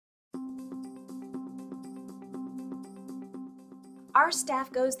Our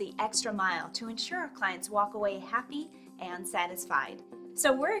staff goes the extra mile to ensure our clients walk away happy and satisfied.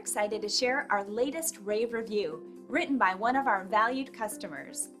 So we're excited to share our latest rave review, written by one of our valued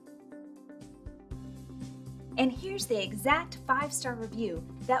customers. And here's the exact 5-star review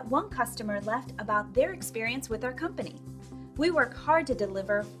that one customer left about their experience with our company. We work hard to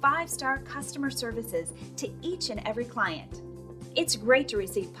deliver 5-star customer services to each and every client. It's great to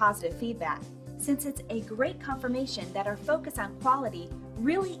receive positive feedback, since it's a great confirmation that our focus on quality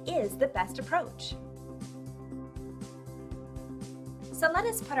really is the best approach. So let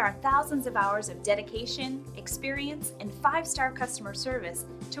us put our thousands of hours of dedication, experience, and 5-star customer service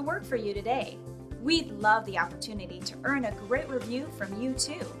to work for you today. We'd love the opportunity to earn a great review from you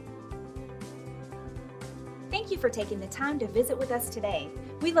too. Thank you for taking the time to visit with us today.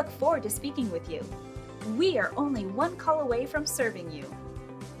 We look forward to speaking with you. We are only one call away from serving you.